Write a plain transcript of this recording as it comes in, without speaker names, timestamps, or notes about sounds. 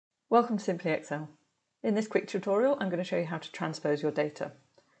Welcome to Simply Excel. In this quick tutorial, I'm going to show you how to transpose your data.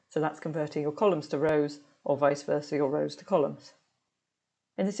 So that's converting your columns to rows, or vice versa, your rows to columns.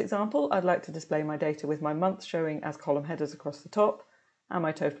 In this example, I'd like to display my data with my months showing as column headers across the top and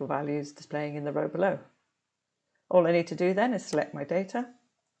my total values displaying in the row below. All I need to do then is select my data,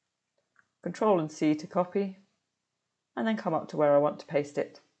 Control and C to copy, and then come up to where I want to paste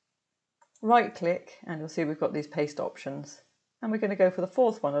it. Right click and you'll see we've got these paste options. And we're going to go for the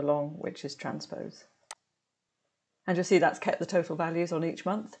fourth one along, which is transpose. And you'll see that's kept the total values on each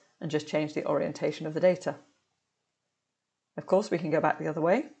month and just changed the orientation of the data. Of course, we can go back the other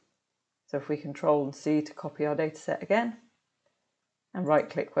way. So if we Control and C to copy our data set again, and right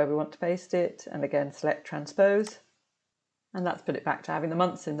click where we want to paste it, and again select transpose, and that's put it back to having the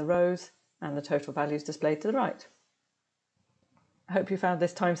months in the rows and the total values displayed to the right. I hope you found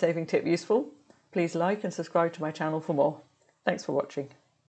this time-saving tip useful. Please like and subscribe to my channel for more. Thanks for watching.